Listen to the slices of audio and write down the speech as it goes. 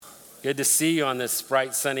Good to see you on this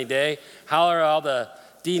bright sunny day. How are all the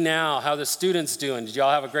how are the students doing? Did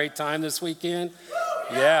y'all have a great time this weekend?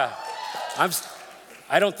 Yeah.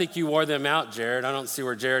 I don't think you wore them out, Jared. I don't see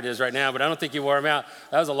where Jared is right now, but I don't think you wore them out.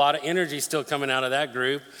 That was a lot of energy still coming out of that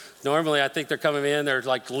group. Normally, I think they're coming in, they're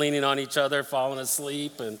like leaning on each other, falling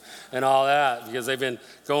asleep and all that because they've been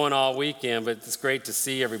going all weekend, but it's great to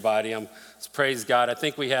see everybody. Praise God. I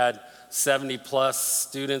think we had 70 plus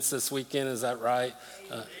students this weekend. Is that right?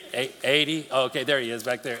 80? Oh, okay, there he is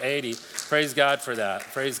back there, 80. Praise God for that.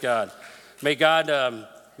 Praise God. May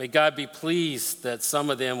God be pleased that some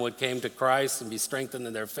of them would came to Christ and be strengthened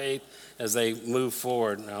in their faith as they move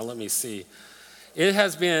forward. Now, let me see. It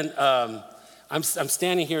has been, I'm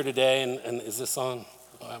standing here today, and is this on?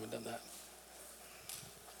 Oh, I haven't done that.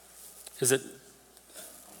 Is it?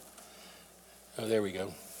 Oh, there we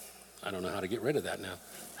go. I don't know how to get rid of that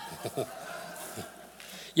now.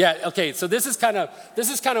 Yeah, okay, so this is kind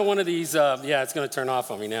of one of these, it's going to turn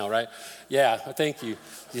off on me now, right? Yeah, thank you.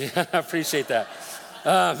 Yeah, I appreciate that.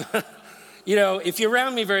 If you're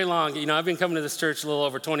around me very long, I've been coming to this church a little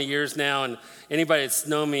over 20 years now, and anybody that's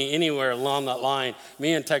known me anywhere along that line,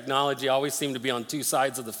 me and technology always seem to be on two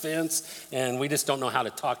sides of the fence, and we just don't know how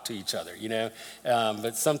to talk to each other,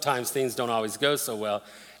 but sometimes things don't always go so well.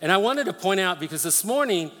 And I wanted to point out, because this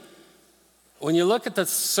morning, when you look at the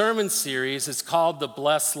sermon series, it's called The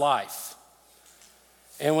Blessed Life.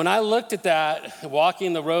 And when I looked at that,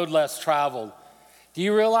 walking the road less traveled, do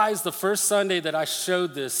you realize the first Sunday that I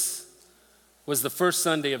showed this was the first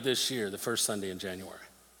Sunday of this year, the first Sunday in January?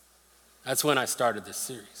 That's when I started this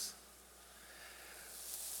series.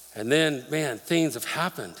 And then, man, things have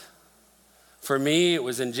happened. For me, it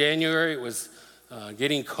was in January. It was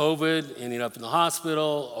getting COVID, ending up in the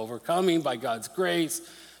hospital, overcoming by God's grace,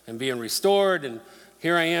 and being restored, and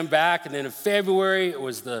here I am back. And then in February, it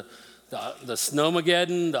was the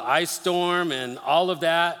Snowmageddon, the ice storm, and all of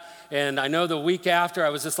that. And I know the week after, I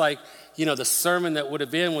was just like, the sermon that would have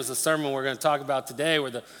been was the sermon we're going to talk about today, or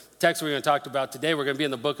the text we're going to talk about today. We're going to be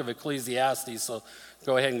in the book of Ecclesiastes, so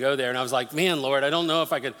go ahead and go there. And I was like, man, Lord, I don't know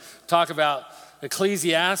if I could talk about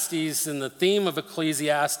Ecclesiastes and the theme of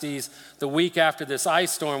Ecclesiastes the week after this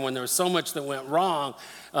ice storm when there was so much that went wrong,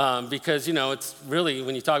 because, it's really,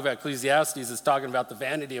 when you talk about Ecclesiastes, it's talking about the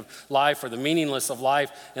vanity of life or the meaningless of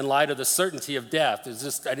life in light of the certainty of death. It's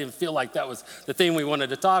just, I didn't feel like that was the thing we wanted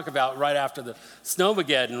to talk about right after the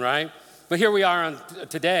Snowmageddon, right? But here we are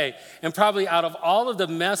today, and probably out of all of the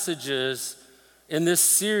messages in this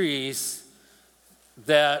series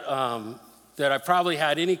that I probably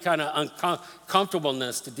had any kind of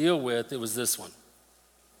uncomfortableness to deal with, it was this one.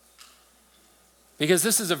 Because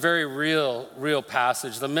this is a very real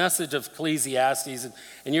passage. The message of Ecclesiastes,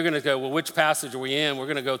 and you're going to go, well, which passage are we in? We're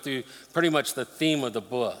going to go through pretty much the theme of the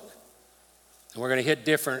book. And we're going to hit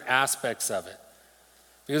different aspects of it.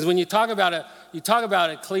 Because when you talk about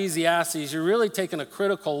Ecclesiastes, you're really taking a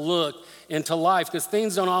critical look into life, because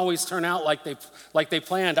things don't always turn out like they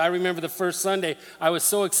planned. I remember the first Sunday, I was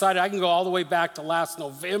so excited. I can go all the way back to last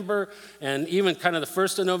November, and even kind of the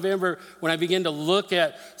 1st of November, when I began to look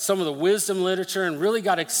at some of the wisdom literature and really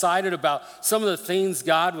got excited about some of the things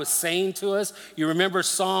God was saying to us. You remember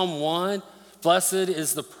Psalm 1, blessed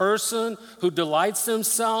is the person who delights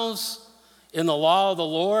themselves in the law of the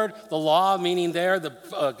Lord. The law meaning there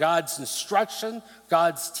God's instruction,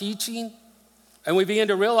 God's teaching. And we begin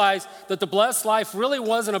to realize that the blessed life really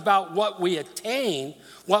wasn't about what we attain,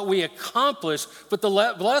 what we accomplish, but the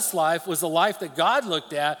blessed life was the life that God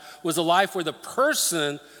looked at, was a life where the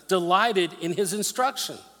person delighted in his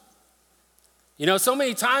instruction. So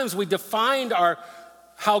many times we defined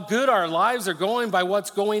how good our lives are going by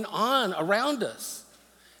what's going on around us.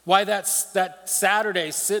 Why that Saturday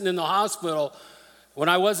sitting in the hospital when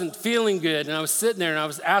I wasn't feeling good, and I was sitting there and I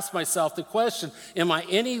was asked myself the question, am I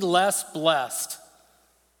any less blessed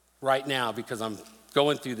right now because I'm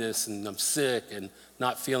going through this and I'm sick and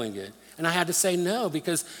not feeling good? And I had to say no,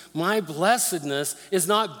 because my blessedness is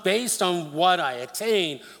not based on what I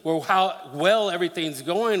attain or how well everything's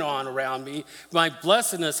going on around me. My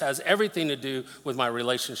blessedness has everything to do with my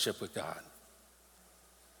relationship with God.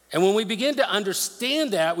 And when we begin to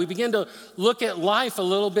understand that, we begin to look at life a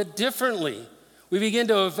little bit differently. We begin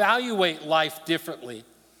to evaluate life differently.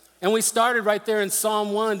 And we started right there in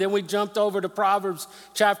Psalm 1, then we jumped over to Proverbs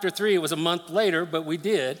chapter 3. It was a month later, but we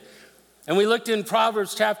did. And we looked in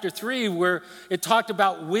Proverbs chapter 3 where it talked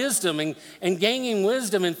about wisdom and gaining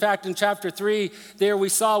wisdom. In fact, in chapter 3, there we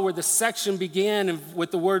saw where the section began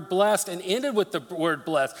with the word blessed and ended with the word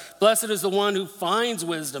blessed. Blessed is the one who finds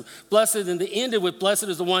wisdom. Blessed, and the ended with blessed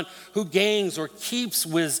is the one who gains or keeps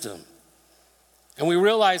wisdom. And we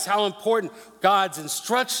realize how important God's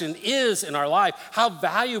instruction is in our life, how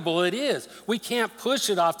valuable it is. We can't push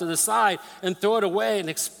it off to the side and throw it away and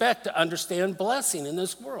expect to understand blessing in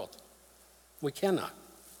this world. We cannot.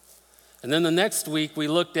 And then the next week we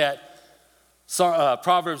looked at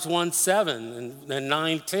Proverbs 1:7 and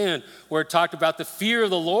 9:10, where it talked about the fear of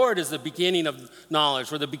the Lord is the beginning of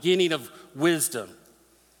knowledge, or the beginning of wisdom.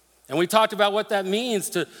 And we talked about what that means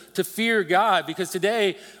to fear God, because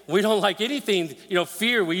today we don't like anything,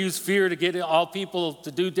 fear. We use fear to get all people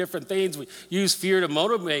to do different things. We use fear to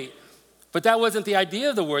motivate. But that wasn't the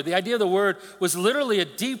idea of the word. The idea of the word was literally a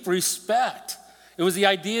deep respect. It was the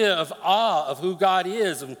idea of awe of who God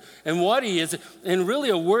is and what he is, and really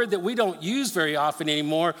a word that we don't use very often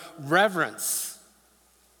anymore, reverence.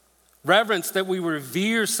 Reverence, that we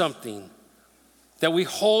revere something, that we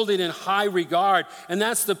hold it in high regard. And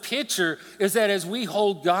that's the picture, is that as we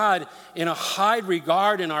hold God in a high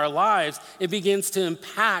regard in our lives, it begins to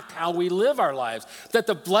impact how we live our lives. That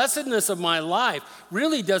the blessedness of my life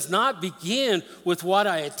really does not begin with what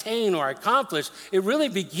I attain or accomplish. It really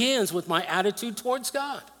begins with my attitude towards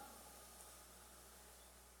God.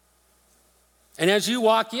 And as you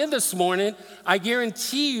walk in this morning, I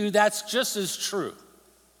guarantee you that's just as true.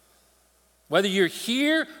 Whether you're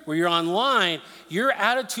here or you're online, your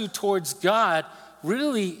attitude towards God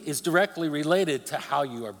really is directly related to how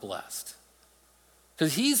you are blessed.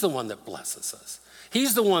 Because he's the one that blesses us.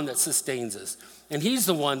 He's the one that sustains us. And he's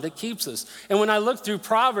the one that keeps us. And when I look through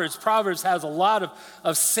Proverbs has a lot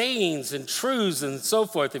of sayings and truths and so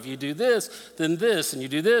forth. If you do this, then this, and you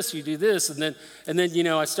do this, you do this. And then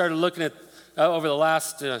I started looking at over the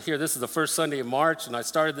last, this is the first Sunday in March, and I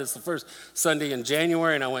started this the first Sunday in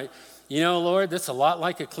January, and I went, Lord, that's a lot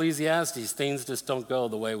like Ecclesiastes. Things just don't go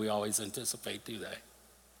the way we always anticipate, do they?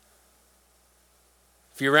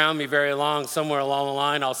 If you're around me very long, somewhere along the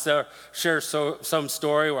line, I'll share some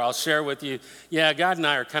story where I'll share with you, God and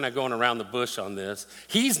I are kind of going around the bush on this.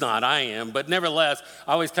 He's not, I am, but nevertheless,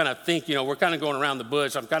 I always kind of think, we're kind of going around the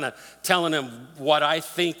bush. I'm kind of telling him what I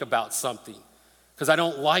think about something because I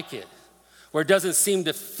don't like it, or it doesn't seem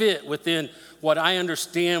to fit within what I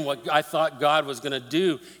understand, what I thought God was going to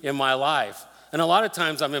do in my life. And a lot of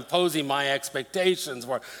times I'm imposing my expectations,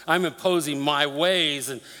 or I'm imposing my ways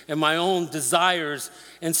and my own desires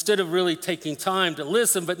instead of really taking time to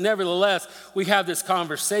listen. But nevertheless, we have this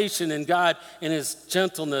conversation, and God, in his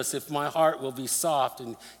gentleness, if my heart will be soft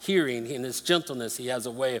and hearing, in his gentleness, he has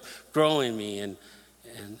a way of growing me and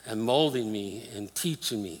molding me and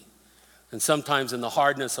teaching me. And sometimes in the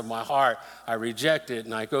hardness of my heart, I reject it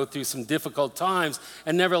and I go through some difficult times.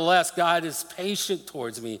 And nevertheless, God is patient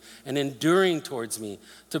towards me and enduring towards me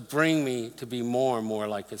to bring me to be more and more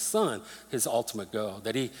like his son, his ultimate goal.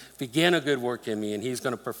 That he began a good work in me and he's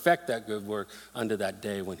going to perfect that good work unto that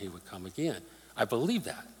day when he would come again. I believe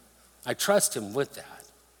that. I trust him with that.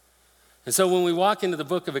 And so when we walk into the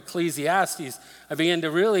book of Ecclesiastes, I began to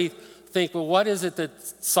really think, well, what is it that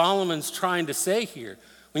Solomon's trying to say here?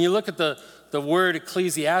 When you look at the word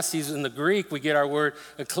Ecclesiastes in the Greek, we get our word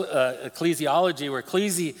ecclesiology, or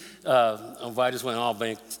I just went all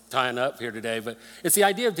bank tying up here today, but it's the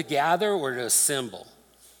idea of to gather or to assemble.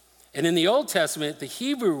 And in the Old Testament, the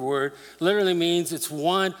Hebrew word literally means it's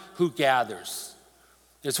one who gathers.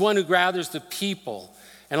 It's one who gathers the people.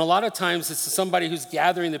 And a lot of times it's somebody who's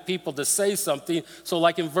gathering the people to say something. So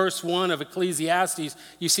like in verse 1 of Ecclesiastes,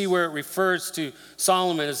 you see where it refers to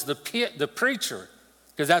Solomon as the preacher.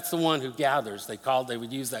 Because that's the one who gathers. They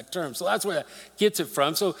would use that term. So that's where that gets it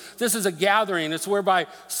from. So this is a gathering. It's whereby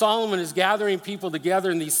Solomon is gathering people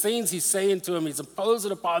together, and these things he's saying to them, he's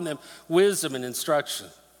imposing upon them wisdom and instruction.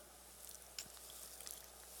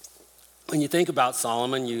 When you think about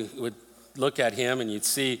Solomon, you would look at him and you'd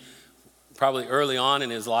see probably early on in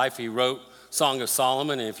his life, he wrote Song of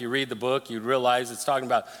Solomon. And if you read the book, you'd realize it's talking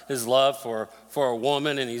about his love for a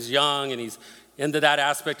woman, and he's young, and he's into that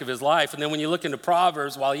aspect of his life. And then when you look into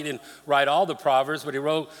Proverbs, while he didn't write all the Proverbs, but he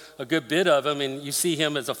wrote a good bit of them, and you see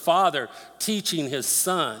him as a father teaching his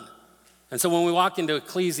son. And so when we walk into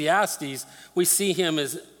Ecclesiastes, we see him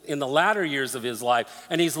as in the latter years of his life,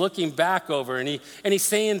 and he's looking back over, and he's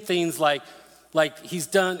saying things like he's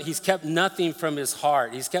kept nothing from his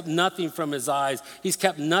heart, he's kept nothing from his eyes, he's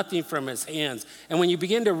kept nothing from his hands. And when you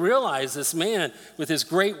begin to realize this man with his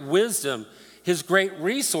great wisdom, his great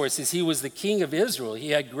resources, he was the king of Israel.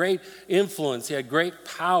 He had great influence. He had great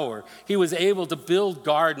power. He was able to build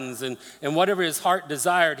gardens, and whatever his heart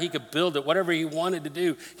desired, he could build it. Whatever he wanted to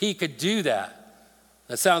do, he could do that.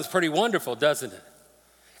 That sounds pretty wonderful, doesn't it?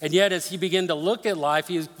 And yet, as he began to look at life,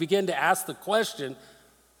 he began to ask the question,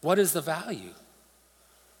 what is the value?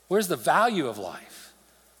 Where's the value of life?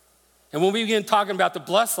 And when we begin talking about the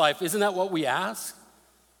blessed life, isn't that what we ask?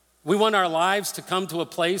 We want our lives to come to a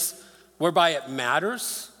place whereby it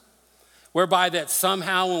matters, whereby that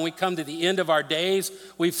somehow when we come to the end of our days,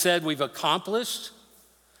 we've said we've accomplished.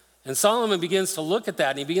 And Solomon begins to look at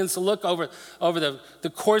that, and he begins to look over the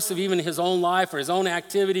course of even his own life or his own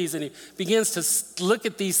activities, and he begins to look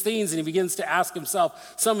at these things, and he begins to ask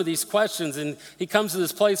himself some of these questions, and he comes to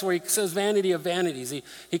this place where he says vanity of vanities.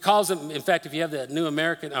 He calls them, in fact, if you have the New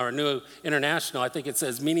American or New International, I think it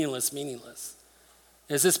says meaningless, meaningless.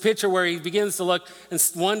 There's this picture where he begins to look and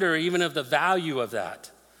wonder even of the value of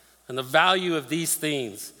that and the value of these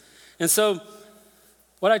things. And so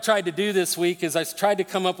what I tried to do this week is I tried to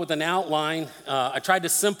come up with an outline. I tried to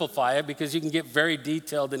simplify it because you can get very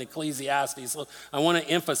detailed in Ecclesiastes. So I want to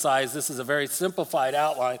emphasize this is a very simplified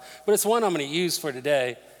outline, but it's one I'm going to use for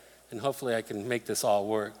today, and hopefully I can make this all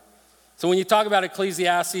work. So when you talk about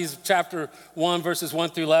Ecclesiastes chapter 1, verses 1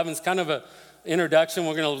 through 11, it's kind of an introduction.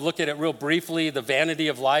 We're going to look at it real briefly, the vanity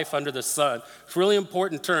of life under the sun. It's a really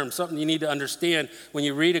important term, something you need to understand when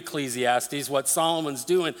you read Ecclesiastes. What Solomon's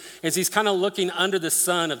doing is he's kind of looking under the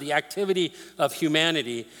sun of the activity of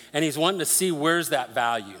humanity, and he's wanting to see where's that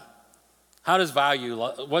value.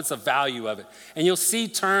 What's the value of it? And you'll see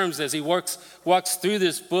terms as he walks through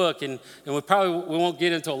this book, and we won't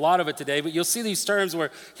get into a lot of it today, but you'll see these terms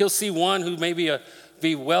where he'll see one who may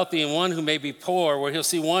be wealthy and one who may be poor, where he'll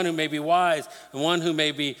see one who may be wise and one who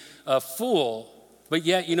may be a fool. But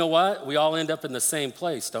yet, you know what? We all end up in the same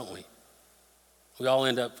place, don't we? We all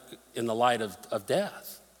end up in the light of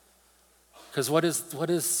death. Because what is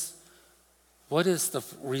the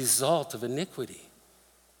result of iniquity?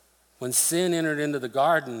 When sin entered into the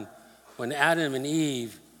garden, when Adam and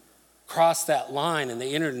Eve crossed that line and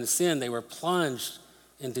they entered into sin, they were plunged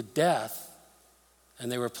into death.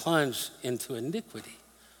 And they were plunged into iniquity,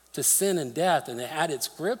 to sin and death, and it had its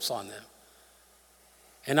grips on them.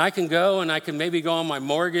 And I can go and I can maybe go on my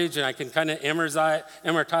mortgage and I can kind of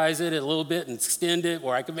amortize it a little bit and extend it,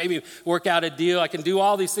 or I can maybe work out a deal. I can do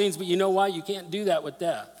all these things, but you know what? You can't do that with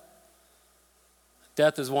death.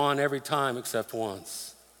 Death is won every time except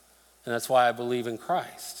once. And that's why I believe in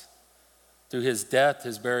Christ. Through his death,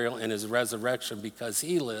 his burial, and his resurrection, because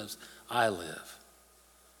he lives, I live.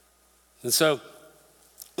 And so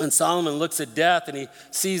when Solomon looks at death and he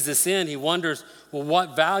sees this end, he wonders, well,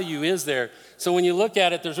 what value is there? So when you look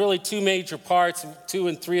at it, there's really two major parts, 2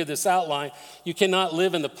 and 3 of this outline. You cannot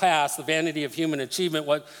live in the past, the vanity of human achievement.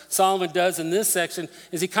 What Solomon does in this section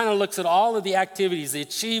is he kind of looks at all of the activities, the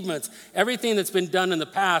achievements, everything that's been done in the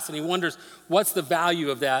past, and he wonders, what's the value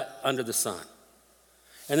of that under the sun?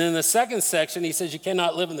 And then in the second section, he says, you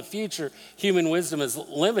cannot live in the future. Human wisdom is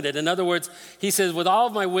limited. In other words, he says, with all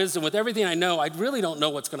of my wisdom, with everything I know, I really don't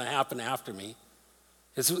know what's going to happen after me.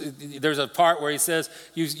 There's a part where he says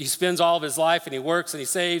he spends all of his life and he works and he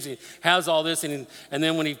saves, and he has all this, and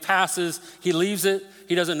then when he passes, he leaves it.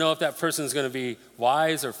 He doesn't know if that person is going to be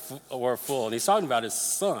wise or a fool. And he's talking about his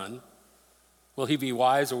son. Will he be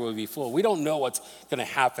wise or will he be fool? We don't know what's going to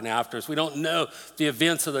happen after us. We don't know the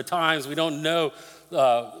events of the times. We don't know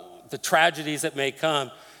the tragedies that may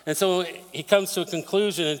come. And so he comes to a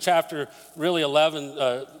conclusion in chapter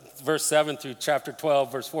 11, verse 7 through chapter 12,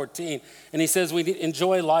 verse 14. And he says we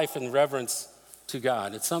enjoy life in reverence to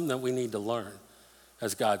God. It's something that we need to learn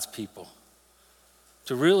as God's people.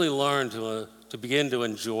 To really learn to begin to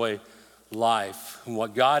enjoy life and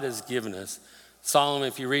what God has given us. Solomon,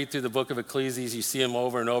 if you read through the book of Ecclesiastes, you see him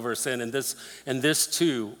over and over saying, and this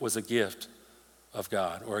too was a gift of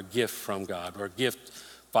God, or a gift from God, or a gift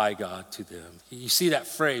by God to them. You see that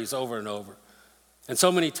phrase over and over. And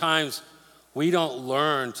so many times we don't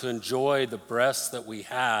learn to enjoy the breaths that we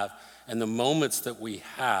have and the moments that we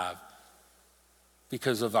have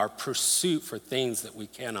because of our pursuit for things that we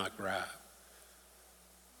cannot grab.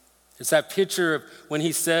 It's that picture of when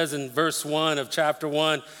he says in verse 1 of chapter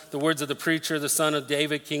 1, the words of the preacher, the son of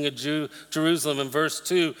David, king of Jerusalem. In verse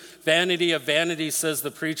 2, vanity of vanities, says the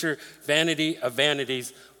preacher, vanity of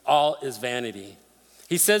vanities, all is vanity.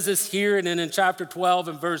 He says this here, and then in chapter 12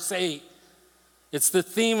 and verse 8, it's the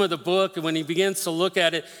theme of the book, and when he begins to look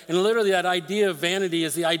at it, and literally that idea of vanity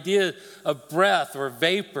is the idea of breath or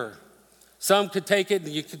vapor. Some could take it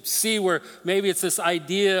and you could see where maybe it's this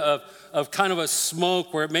idea of kind of a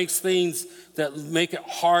smoke where it makes things that make it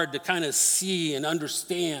hard to kind of see and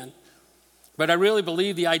understand. But I really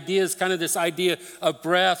believe the idea is kind of this idea of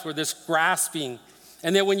breath or this grasping.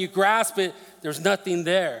 And then when you grasp it, there's nothing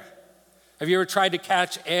there. Have you ever tried to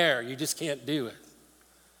catch air? You just can't do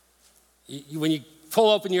it. When you pull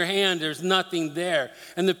open your hand, there's nothing there.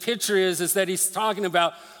 And the picture is that he's talking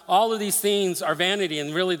about all of these things are vanity,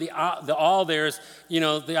 and really the all there is,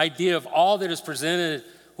 the idea of all that is presented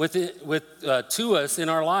to us in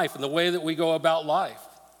our life and the way that we go about life.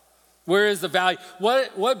 Where is the value?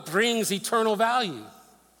 What brings eternal value?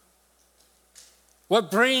 What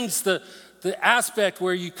brings the aspect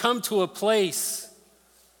where you come to a place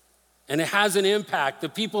and it has an impact? The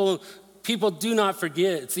people do not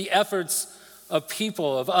forget. It's the efforts of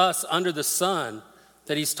people, of us under the sun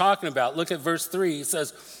that he's talking about. Look at verse 3. He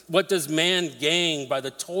says, what does man gain by the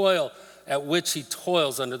toil at which he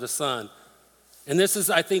toils under the sun? And this is,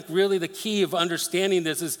 I think, really the key of understanding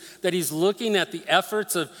this, is that he's looking at the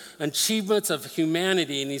efforts of achievements of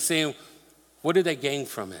humanity, and he's saying, what do they gain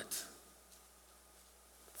from it?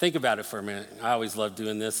 Think about it for a minute. I always love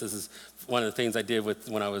doing this. This is one of the things I did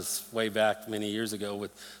when I was way back many years ago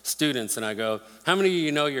with students, and I go, how many of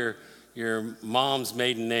you know your mom's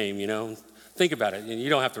maiden name, Think about it. You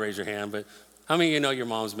don't have to raise your hand, but how many of you know your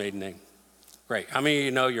mom's maiden name? Great. How many of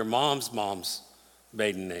you know your mom's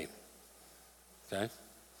maiden name? Okay.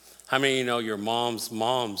 How many of you know your mom's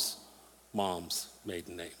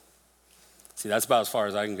maiden name? See, that's about as far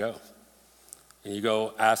as I can go. And you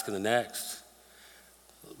go asking the next.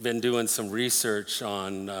 Been doing some research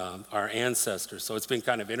on our ancestors, so it's been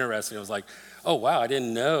kind of interesting. I was like, oh, wow, I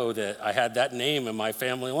didn't know that I had that name in my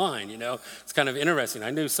family line, It's kind of interesting. I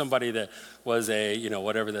knew somebody that was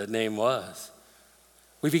whatever the name was.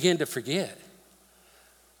 We begin to forget.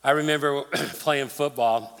 I remember playing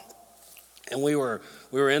football, and we were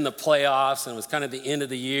in the playoffs, and it was kind of the end of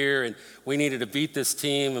the year, and we needed to beat this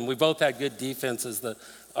team, and we both had good defenses,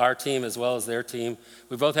 our team as well as their team.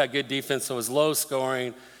 We both had good defense, so it was low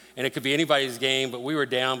scoring, and it could be anybody's game, but we were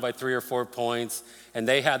down by 3 or 4 points, and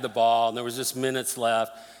they had the ball, and there was just minutes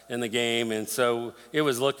left in the game, and so it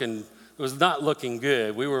was not looking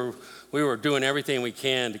good. We were doing everything we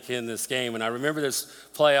can to win this game, and I remember this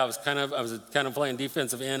play. I was kind of playing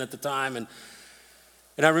defensive end at the time, and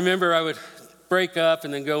I remember I would break up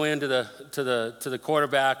and then go into the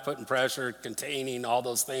quarterback, putting pressure, containing, all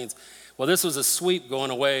those things. Well, this was a sweep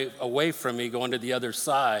going away from me, going to the other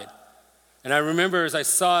side. And I remember as I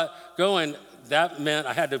saw it going, that meant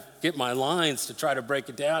I had to get my lines to try to break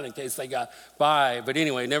it down in case they got by. But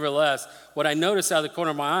anyway, nevertheless, what I noticed out of the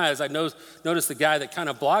corner of my eyes, I noticed the guy that kind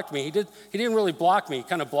of blocked me. He didn't really block me. He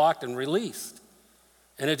kind of blocked and released.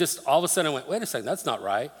 And it just, all of a sudden I went, wait a second, that's not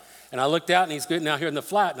right. And I looked out and he's getting out here in the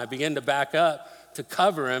flat, and I began to back up to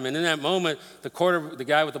cover him. And in that moment, the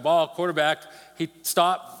guy with the ball, quarterback, he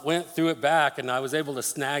stopped, went, threw it back, and I was able to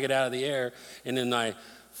snag it out of the air. And in my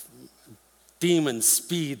demon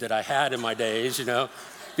speed that I had in my days,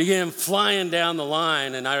 began flying down the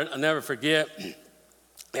line. And I'll never forget,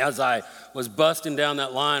 as I was busting down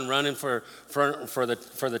that line, running for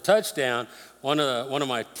the touchdown, one of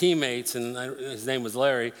my teammates, and his name was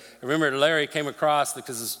Larry. I remember Larry came across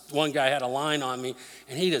because this one guy had a line on me,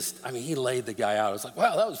 and he laid the guy out. I was like,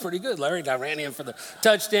 wow, that was pretty good, Larry. I ran in for the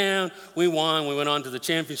touchdown. We won. We went on to the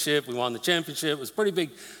championship. We won the championship. It was pretty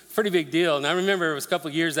big deal. And I remember it was a couple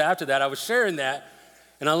of years after that, I was sharing that,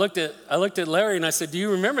 and I looked at Larry, and I said, do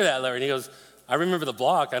you remember that, Larry? And he goes, I remember the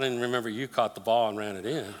block. I didn't remember you caught the ball and ran it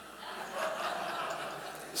in.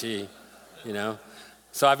 Gee,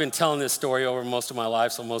 So I've been telling this story over most of my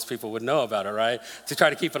life, so most people would know about it, right? To try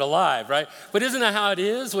to keep it alive, right? But isn't that how it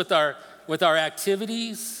is with our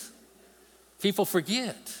activities? People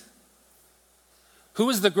forget. Who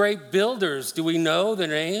was the great builders? Do we know their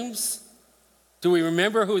names? Do we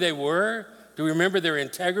remember who they were? Do we remember their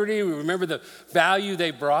integrity? Do we remember the value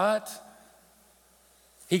they brought?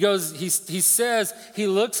 He says, he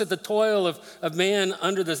looks at the toil of man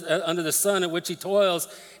under the sun at which he toils,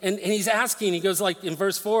 and he's asking, he goes like in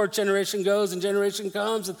verse 4, generation goes and generation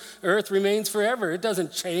comes, and earth remains forever. It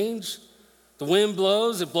doesn't change. The wind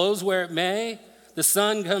blows, it blows where it may. The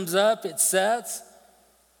sun comes up, it sets.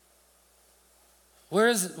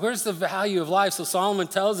 Where's the value of life? So Solomon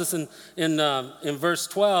tells us in verse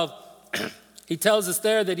 12, he tells us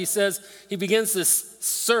there that he says, he begins this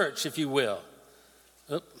search, if you will.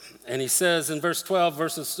 And he says in verse 12,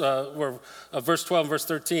 verse 12 and verse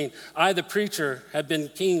 13, I, the preacher, have been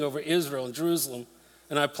king over Israel and Jerusalem,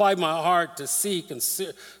 and I applied my heart to seek and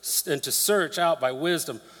to search out by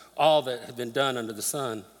wisdom all that had been done under the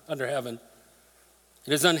sun, under heaven.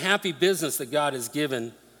 It is unhappy business that God has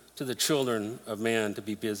given to the children of man to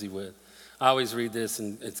be busy with. I always read this,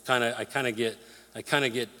 and I kind of get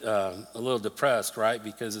a little depressed, right?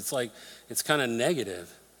 Because it's kind of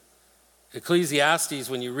negative. Ecclesiastes,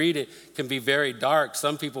 when you read it, can be very dark.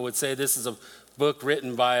 Some people would say this is a book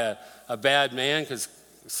written by a bad man because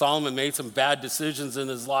Solomon made some bad decisions in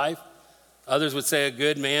his life. Others would say a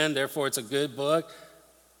good man, therefore it's a good book.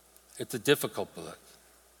 It's a difficult book.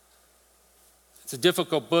 It's a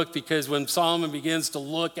difficult book because when Solomon begins to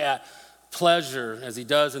look at pleasure, as he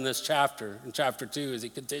does in this chapter, in chapter 2, as he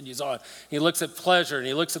continues on, he looks at pleasure and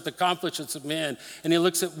he looks at the accomplishments of men and he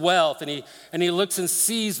looks at wealth and he looks and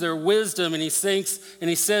sees their wisdom and he thinks and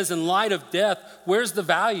he says, in light of death, where's the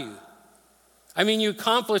value? I mean, you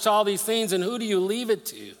accomplish all these things and who do you leave it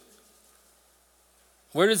to?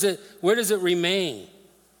 Where does it remain?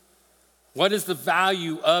 What is the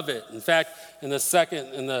value of it? In fact,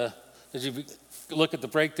 as you look at the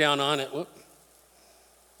breakdown on it, I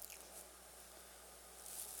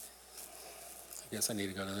guess I need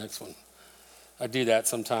to go to the next one. I do that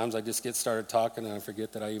sometimes. I just get started talking and I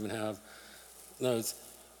forget that I even have notes.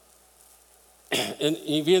 And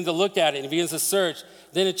he begins to look at it and he begins to search.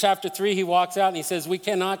 Then in chapter 3, he walks out and he says, we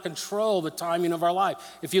cannot control the timing of our life.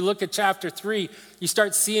 If you look at chapter 3, you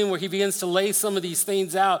start seeing where he begins to lay some of these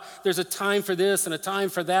things out. There's a time for this and a time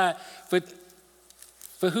for that. But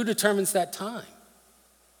who determines that time?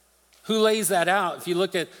 Who lays that out? If you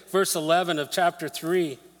look at verse 11 of chapter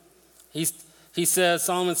 3,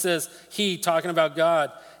 Solomon says, he, talking about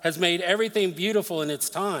God, has made everything beautiful in its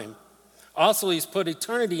time. Also, he's put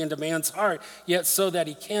eternity into man's heart, yet so that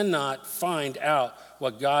he cannot find out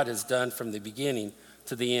what God has done from the beginning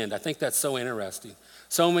to the end. I think that's so interesting.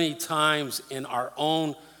 So many times in our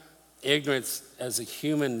own ignorance as a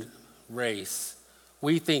human race,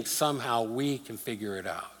 we think somehow we can figure it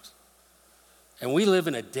out. And we live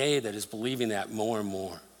in a day that is believing that more and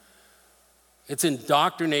more. It's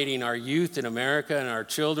indoctrinating our youth in America and our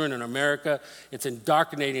children in America. It's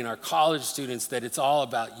indoctrinating our college students that it's all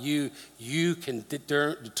about you. You can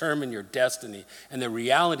determine your destiny. And the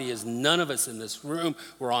reality is none of us in this room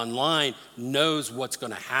or online knows what's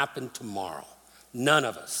going to happen tomorrow. None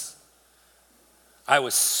of us. I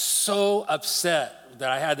was so upset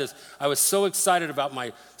that I had this. I was so excited about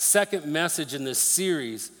my second message in this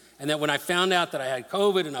series. And that when I found out that I had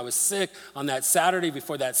COVID and I was sick on that Saturday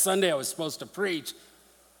before that Sunday I was supposed to preach,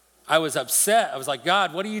 I was upset. I was like,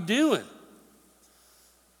 God, what are you doing?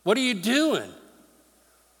 What are you doing?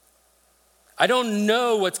 I don't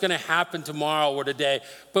know what's going to happen tomorrow or today,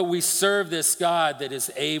 but we serve this God that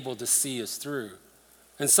is able to see us through.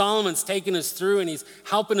 And Solomon's taking us through and he's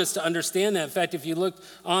helping us to understand that. In fact, if you look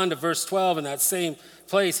on to verse 12 in that same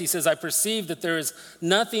place, he says, I perceive that there is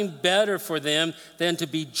nothing better for them than to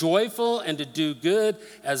be joyful and to do good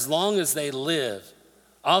as long as they live.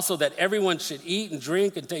 Also that everyone should eat and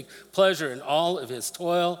drink and take pleasure in all of his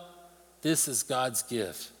toil. This is God's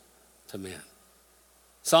gift to man.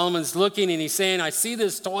 Solomon's looking and he's saying, I see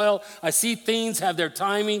this toil. I see things have their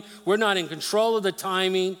timing. We're not in control of the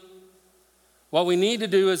timing. What we need to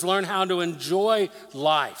do is learn how to enjoy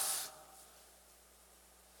life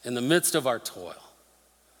in the midst of our toil.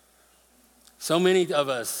 So many of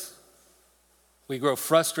us, we grow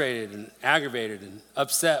frustrated and aggravated and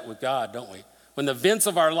upset with God, don't we? When the events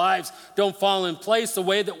of our lives don't fall in place the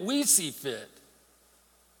way that we see fit.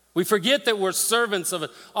 We forget that we're servants of an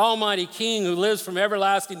almighty king who lives from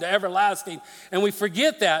everlasting to everlasting, and we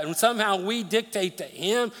forget that, and somehow we dictate to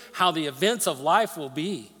him how the events of life will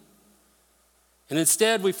be. And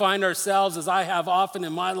instead, we find ourselves, as I have often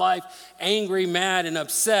in my life, angry, mad, and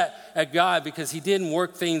upset at God because he didn't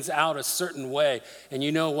work things out a certain way. And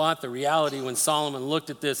you know what? The reality, when Solomon looked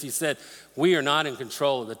at this, he said, we are not in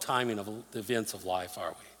control of the timing of the events of life, are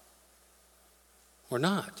we? We're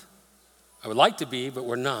not. I would like to be, but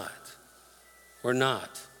we're not. We're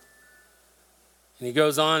not. And he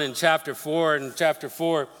goes on in chapter 4, in chapter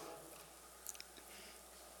 4,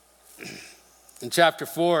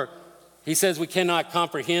 he says we cannot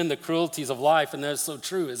comprehend the cruelties of life, and that's so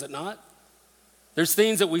true, is it not? There's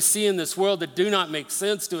things that we see in this world that do not make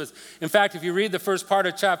sense to us. In fact, if you read the first part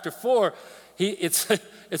of chapter 4,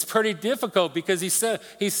 it's pretty difficult because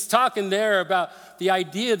he's talking there about the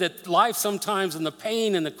idea that life sometimes and the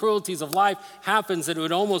pain and the cruelties of life happens that it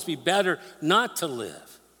would almost be better not to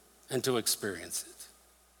live and to experience it.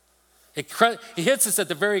 It hits us at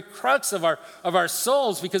the very crux of our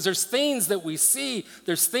souls because there's things that we see,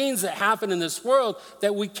 there's things that happen in this world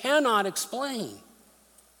that we cannot explain.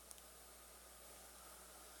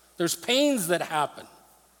 There's pains that happen.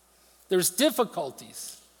 There's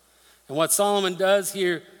difficulties. And what Solomon does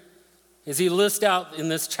here is he lists out in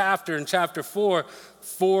this chapter, in chapter 4,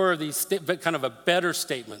 four of these kind of a better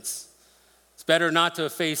statements. It's better not to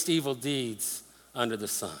have faced evil deeds under the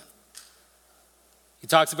sun. He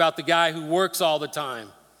talks about the guy who works all the time.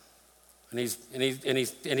 And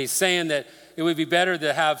he's saying that it would be better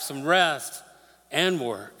to have some rest and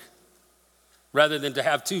work. rather than to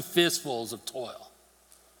have two fistfuls of toil.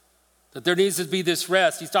 That there needs to be this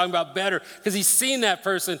rest. He's talking about better because he's seen that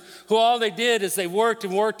person who all they did is they worked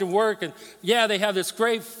and worked and worked. And yeah, they have this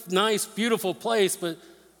great, nice, beautiful place, but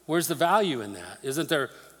where's the value in that? Isn't there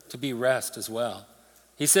to be rest as well?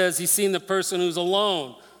 He says he's seen the person who's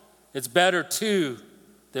alone. It's better two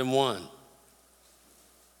than one.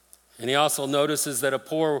 And he also notices that a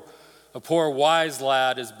poor wise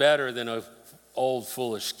lad is better than an old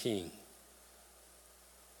foolish king.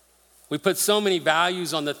 We put so many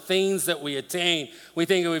values on the things that we attain. We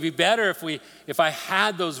think it would be better if I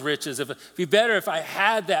had those riches. It would be better if I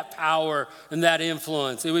had that power and that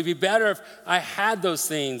influence. It would be better if I had those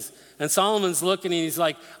things. And Solomon's looking and he's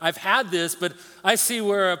like, I've had this, but I see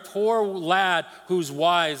where a poor lad who's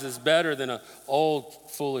wise is better than an old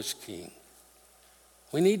foolish king.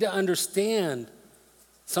 We need to understand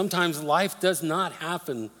sometimes life does not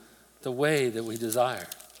happen the way that we desire.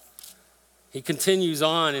 He continues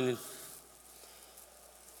on and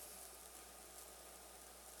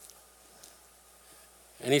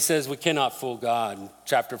he says we cannot fool God in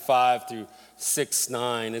chapter 5 through 6,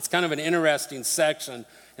 9. It's kind of an interesting section, and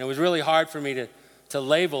it was really hard for me to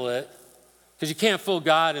label it because you can't fool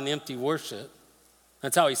God in empty worship.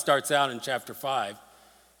 That's how he starts out in chapter 5.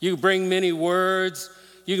 You bring many words,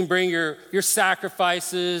 you can bring your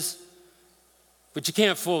sacrifices, but you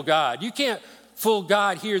can't fool God. You can't fool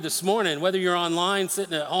God here this morning, whether you're online,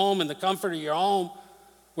 sitting at home in the comfort of your home,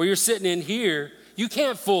 or you're sitting in here. You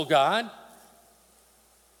can't fool God.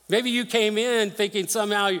 Maybe you came in thinking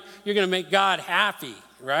somehow you're going to make God happy,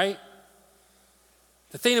 right?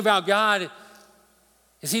 The thing about God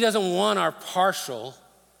is he doesn't want our partial.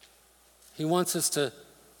 He wants us to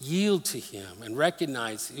yield to him and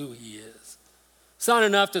recognize who he is. It's not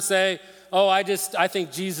enough to say, I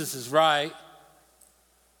think Jesus is right.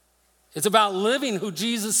 It's about living who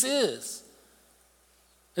Jesus is.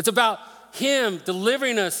 It's about him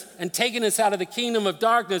delivering us and taking us out of the kingdom of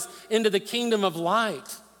darkness into the kingdom of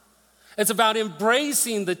light. It's about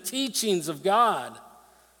embracing the teachings of God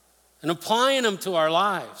and applying them to our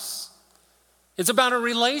lives. It's about a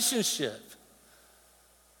relationship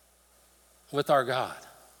with our God.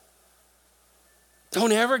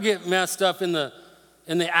 Don't ever get messed up in the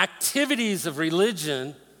activities of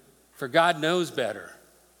religion, for God knows better.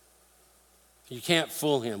 You can't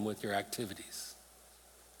fool him with your activities.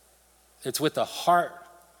 It's with the heart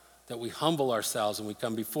that we humble ourselves and we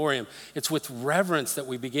come before him. It's with reverence that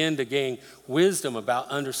we begin to gain wisdom about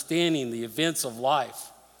understanding the events of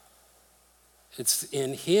life. It's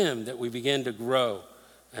in him that we begin to grow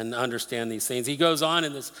and understand these things. He goes on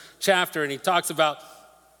in this chapter and he talks about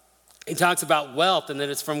wealth and that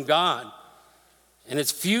it's from God. And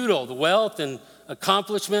it's futile. The wealth and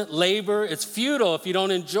accomplishment, labor, it's futile if you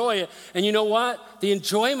don't enjoy it. And you know what? The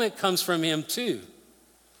enjoyment comes from him too.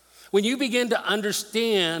 When you begin to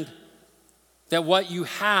understand that what you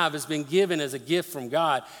have has been given as a gift from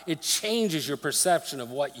God, it changes your perception of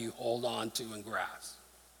what you hold on to and grasp.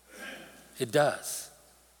 It does.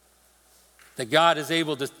 That God is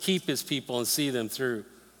able to keep his people and see them through.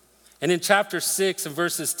 And in chapter 6 and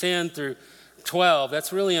verses 10 through 12,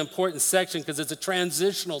 that's really an important section because it's a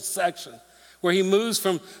transitional section where he moves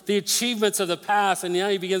from the achievements of the past and now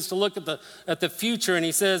he begins to look at the future. And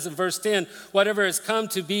he says in verse 10, whatever has come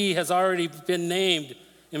to be has already been named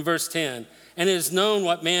in verse 10. And it is known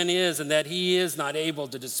what man is and that he is not able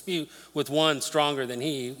to dispute with one stronger than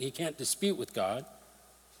he. He can't dispute with God.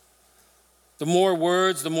 The more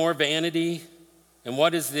words, the more vanity. And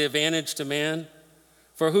what is the advantage to man?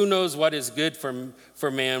 For who knows what is good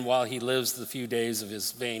for man while he lives the few days of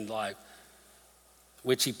his vain life,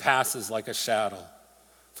 which he passes like a shadow.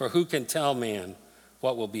 For who can tell man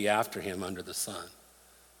what will be after him under the sun?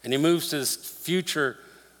 And he moves to his future,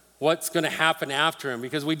 what's going to happen after him,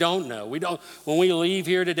 because we don't know. When we leave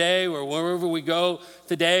here today or wherever we go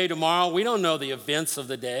today, tomorrow, we don't know the events of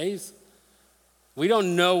the days. We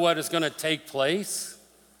don't know what is going to take place.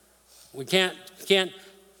 We can't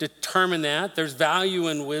determine that. There's value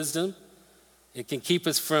in wisdom. It can keep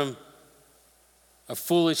us from a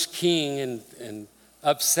foolish king and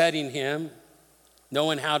upsetting him,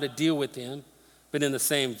 knowing how to deal with him, but in the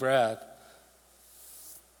same breath,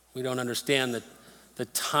 we don't understand the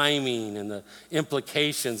timing and the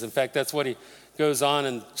implications. In fact, that's what he goes on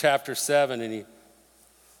in chapter 7, and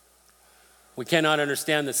we cannot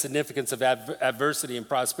understand the significance of adversity and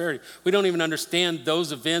prosperity. We don't even understand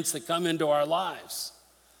those events that come into our lives.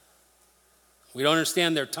 We don't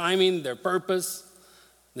understand their timing, their purpose,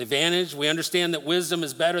 the advantage. We understand that wisdom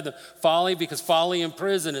is better than folly because folly in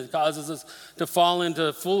prison, it causes us to fall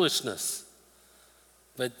into foolishness.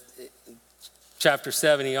 But Chapter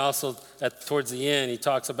 7, he also, towards the end, he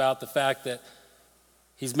talks about the fact that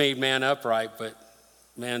he's made man upright, but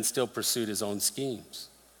man still pursued his own schemes.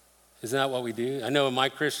 Isn't that what we do? I know in my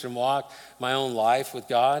Christian walk, my own life with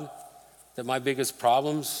God, that my biggest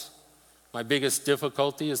problems, my biggest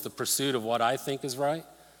difficulty is the pursuit of what I think is right.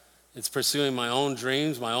 It's pursuing my own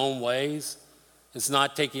dreams, my own ways. It's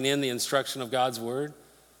not taking in the instruction of God's word.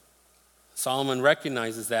 Solomon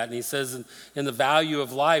recognizes that, and he says in the value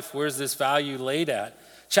of life, where's this value laid at?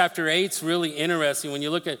 Chapter 8's really interesting. When you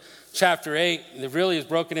look at chapter 8, it really is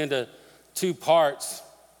broken into two parts.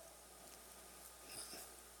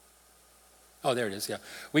 Oh, there it is, yeah.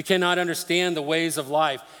 We cannot understand the ways of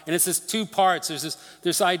life. And it's just two parts. There's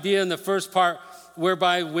this idea in the first part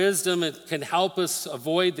whereby wisdom it can help us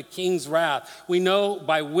avoid the king's wrath. We know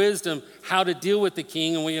by wisdom how to deal with the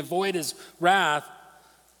king, and we avoid his wrath.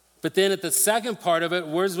 But then at the second part of it,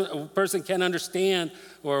 a person can understand,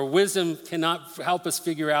 or wisdom cannot help us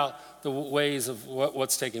figure out the ways of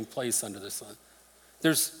what's taking place under the sun.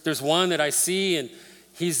 There's one that I see, and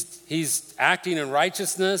he's acting in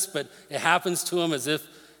righteousness, but it happens to him as if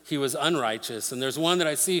he was unrighteous. And there's one that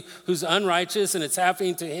I see who's unrighteous, and it's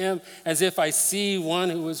happening to him as if I see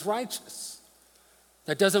one who is righteous.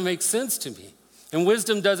 That doesn't make sense to me. And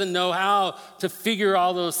wisdom doesn't know how to figure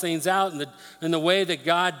all those things out in the way that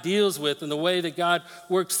God deals with and the way that God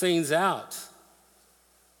works things out.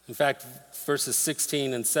 In fact, verses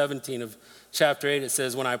 16 and 17 of chapter 8, it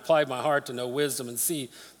says, when I applied my heart to know wisdom and see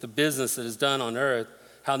the business that is done on earth,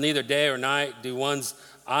 how neither day or night do one's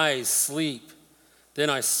eyes sleep, then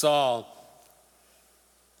I saw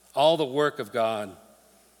all the work of God,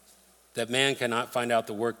 that man cannot find out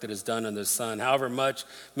the work that is done under the sun. However much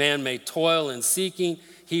man may toil in seeking,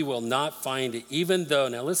 he will not find it. Even though,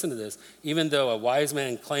 now listen to this, even though a wise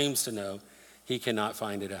man claims to know, he cannot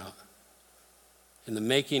find it out. In the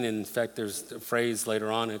making, in fact, there's a phrase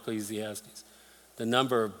later on in Ecclesiastes, the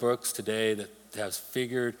number of books today that has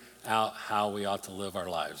figured out how we ought to live our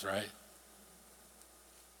lives, right?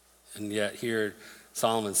 And yet here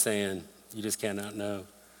Solomon's saying, you just cannot know.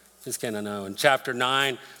 Just cannot know. In chapter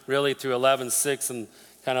 9, really through 11:6 and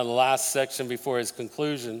kind of the last section before his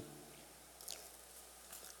conclusion,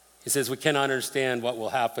 he says we cannot understand what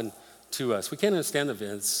will happen to us. We can't understand the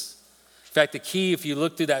events. In fact, the key, if you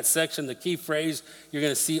look through that section, the key phrase you're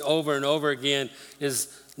going to see over and over again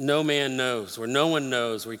is no man knows, or no one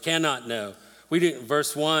knows, we cannot know.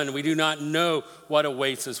 Verse 1, we do not know what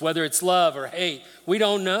awaits us, whether it's love or hate, we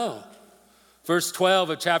don't know. Verse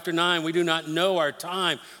 12 of chapter 9, we do not know our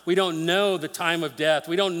time. We don't know the time of death.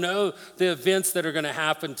 We don't know the events that are going to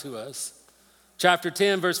happen to us. Chapter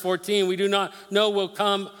 10, verse 14, we do not know what will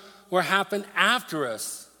come or happen after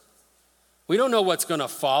us. We don't know what's going to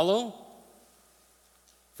follow.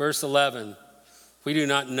 Verse 11, we do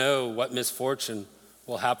not know what misfortune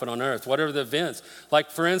will happen on earth. What are the events?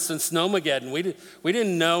 Like, for instance, Snowmageddon. We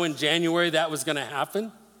didn't know in January that was going to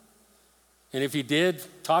happen. And if you did,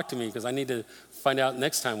 talk to me, because I need to find out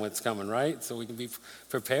next time what's coming, right? So we can be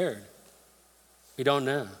prepared. We don't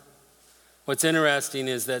know. What's interesting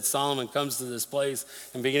is that Solomon comes to this place,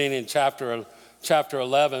 and beginning in chapter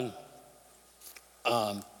 11,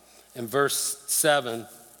 in verse 7,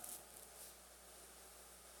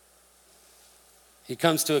 he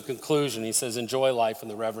comes to a conclusion. He says, enjoy life in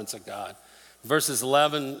the reverence of God. Verses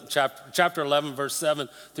 11, chapter 11, verse 7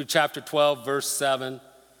 through chapter 12, verse 7,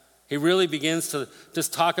 he really begins to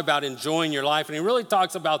just talk about enjoying your life. And he really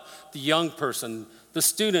talks about the young person, the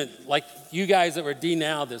student, like you guys that were D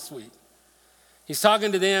now this week. He's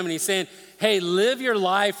talking to them and he's saying, hey, live your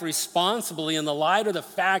life responsibly in the light of the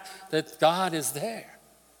fact that God is there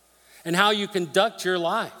and how you conduct your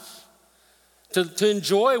life. To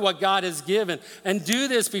enjoy what God has given and do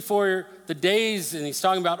this before the days, and he's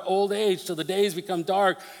talking about old age, till the days become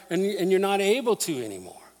dark and you're not able to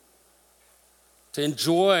anymore. To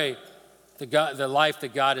enjoy the life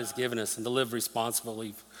that God has given us and to live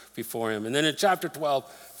responsibly before him. And then in chapter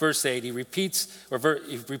 12, verse 8, he repeats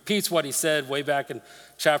what he said way back in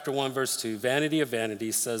chapter 1, verse 2. Vanity of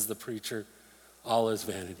vanities, says the preacher, all is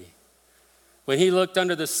vanity. When he looked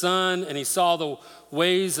under the sun and he saw the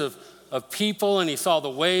ways of people and he saw the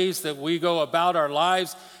ways that we go about our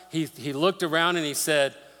lives, he looked around and he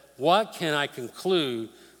said, what can I conclude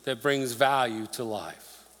that brings value to life?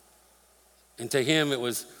 And to him, it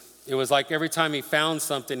was like every time he found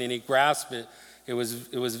something and he grasped it, it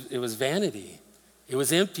was vanity. It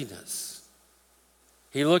was emptiness.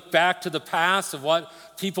 He looked back to the past of what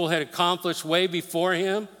people had accomplished way before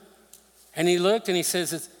him, and he looked and he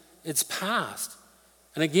says, it's past.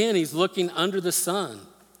 And again, he's looking under the sun.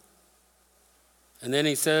 And then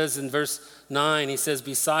he says in verse 9, he says,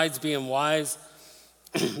 besides being wise,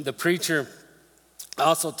 The preacher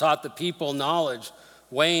also taught the people knowledge,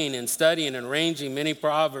 weighing and studying and arranging many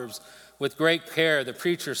proverbs with great care. The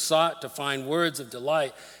preacher sought to find words of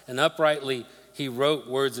delight, and uprightly he wrote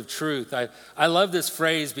words of truth. I love this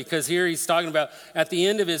phrase because here he's talking about at the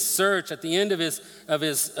end of his search, at the end of his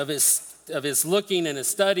looking and his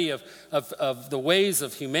study of the ways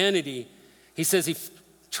of humanity, he says he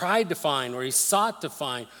tried to find, or he sought to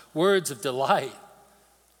find, words of delight.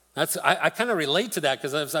 I kind of relate to that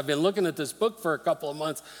because as I've been looking at this book for a couple of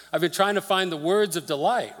months, I've been trying to find the words of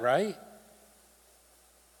delight, right?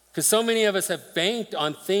 Because so many of us have banked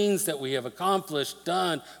on things that we have accomplished,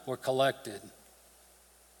 done, or collected,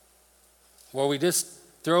 where we just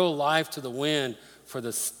throw life to the wind for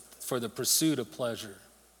the pursuit of pleasure.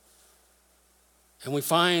 And we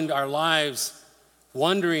find our lives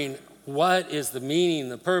wondering, what is the meaning,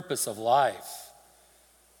 the purpose of life?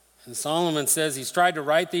 And Solomon says he's tried to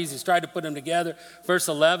write these, he's tried to put them together. Verse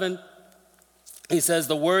 11, he says,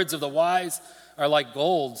 the words of the wise are like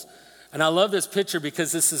golds. And I love this picture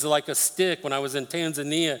because this is like a stick. When I was in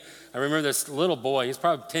Tanzania, I remember this little boy, he's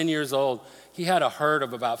probably 10 years old. He had a herd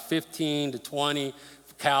of about 15 to 20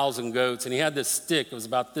 cows and goats, and he had this stick. It was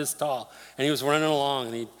about this tall, and he was running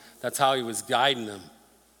along, and that's how he was guiding them.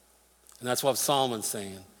 And that's what Solomon's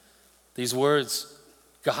saying. These words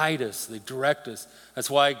guide us, they direct us. That's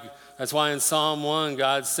why in Psalm 1,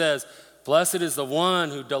 God says, blessed is the one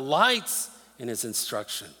who delights in his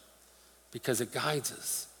instruction, because it guides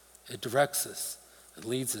us, it directs us, it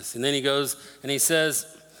leads us. And then he goes and he says,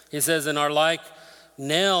 and are like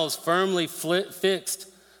nails firmly fixed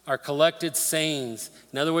are collected sayings.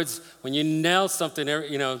 In other words, when you nail something,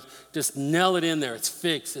 just nail it in there. It's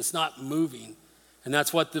fixed. It's not moving. And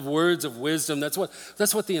that's what the words of wisdom, that's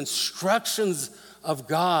what the instructions of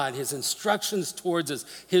God, his instructions towards us,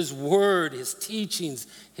 his word, his teachings,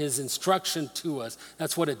 his instruction to us,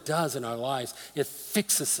 that's what it does in our lives. It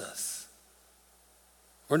fixes us.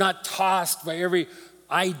 We're not tossed by every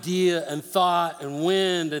idea and thought and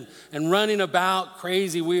wind and running about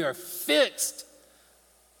crazy. We are fixed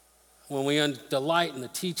when we delight in the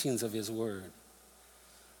teachings of his word.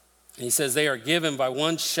 And he says they are given by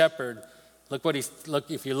one shepherd.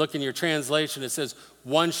 If you look in your translation, it says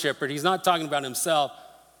one shepherd. He's not talking about himself.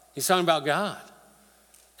 He's talking about God.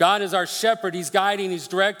 God is our shepherd. He's guiding, he's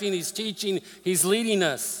directing, he's teaching, he's leading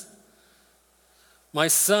us. My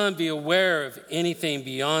son, be aware of anything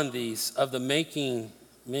beyond these, of the making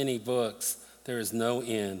many books. There is no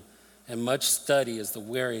end, and much study is the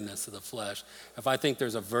weariness of the flesh. If I think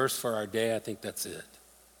there's a verse for our day, I think that's it.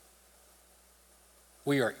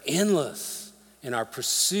 We are endless in our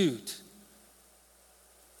pursuit.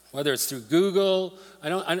 Whether it's through Google,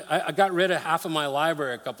 I got rid of half of my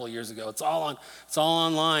library a couple of years ago. It's all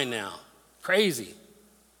online now. Crazy.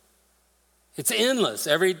 It's endless.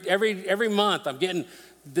 Every month I'm getting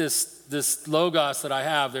this Logos that I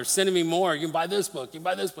have. They're sending me more. You can buy this book. You can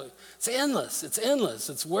buy this book. It's endless. It's endless.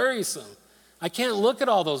 It's wearisome. I can't look at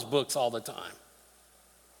all those books all the time.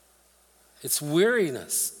 It's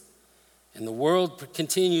weariness. And the world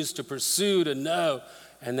continues to pursue, to know,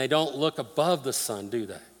 and they don't look above the sun, do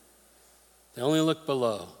they? They only look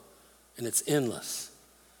below, and it's endless.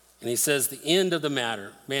 And he says the end of the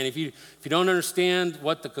matter. Man, if you don't understand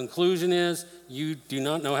what the conclusion is, you do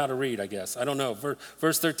not know how to read, I guess. I don't know.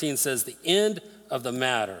 Verse 13 says the end of the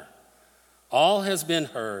matter. All has been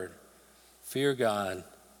heard. Fear God.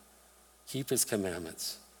 Keep his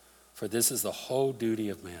commandments. For this is the whole duty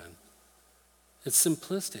of man. It's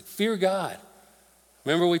simplistic. Fear God.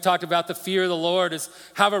 Remember we talked about the fear of the Lord is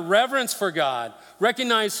have a reverence for God.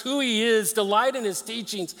 Recognize who he is. Delight in his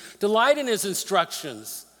teachings. Delight in his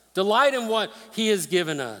instructions. Delight in what he has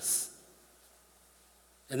given us.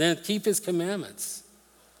 And then keep his commandments.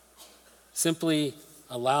 Simply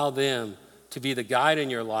allow them to be the guide in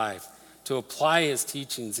your life, to apply his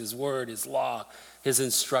teachings, his word, his law, his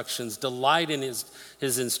instructions. Delight in his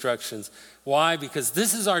instructions. Why? Because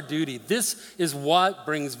this is our duty. This is what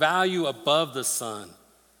brings value above the sun.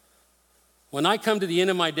 When I come to the end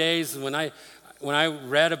of my days, when I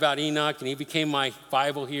read about Enoch and he became my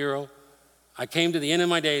Bible hero, I came to the end of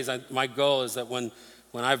my days. My goal is that when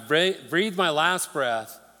I breathe my last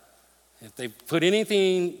breath, if they put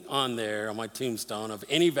anything on there on my tombstone of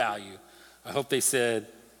any value, I hope they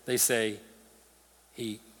say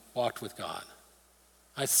he walked with God.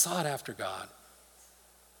 I sought after God.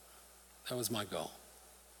 That was my goal.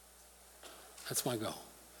 That's my goal.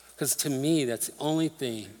 Because to me, that's the only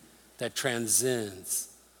thing that transcends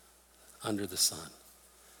under the sun.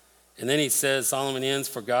 And then he says, Solomon ends,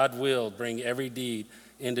 for God will bring every deed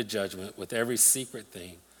into judgment with every secret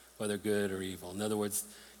thing, whether good or evil. In other words,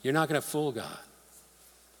 you're not going to fool God.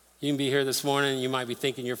 You can be here this morning, you might be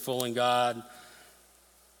thinking you're fooling God.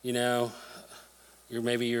 You know,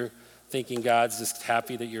 maybe you're thinking God's just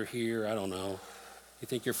happy that you're here. I don't know. You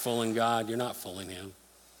think you're fooling God. You're not fooling him.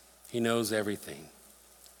 He knows everything,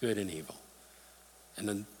 good and evil.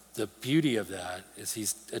 And the beauty of that is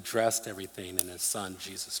he's addressed everything in his son,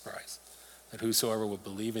 Jesus Christ, that whosoever would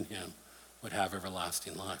believe in him would have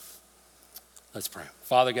everlasting life. Let's pray.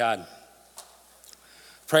 Father God,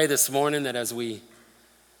 pray this morning that as we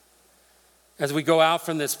go out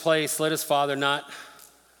from this place, let us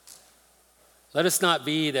not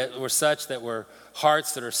be that we're such that we're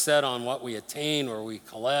hearts that are set on what we attain or we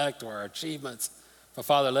collect or our achievements. But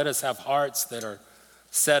Father, let us have hearts that are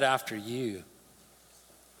set after you,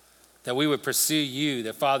 that we would pursue you,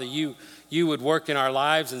 that Father, you would work in our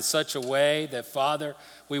lives in such a way that Father,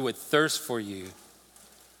 we would thirst for you,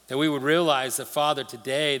 that we would realize that Father,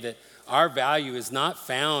 today that our value is not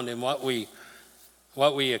found in what we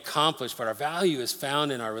accomplish, but our value is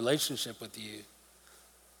found in our relationship with you.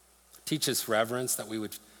 Teach us reverence, that we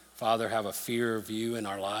would, Father, have a fear of you in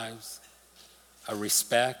our lives, a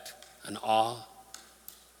respect, an awe.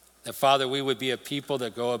 That, Father, we would be a people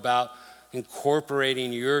that go about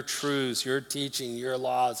incorporating your truths, your teaching, your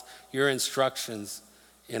laws, your instructions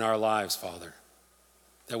in our lives, Father.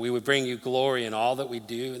 That we would bring you glory in all that we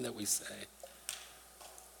do and that we say.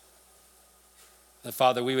 That,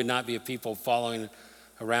 Father, we would not be a people following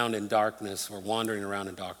around in darkness or wandering around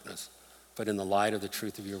in darkness, but in the light of the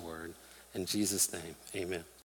truth of your word. In Jesus' name, amen.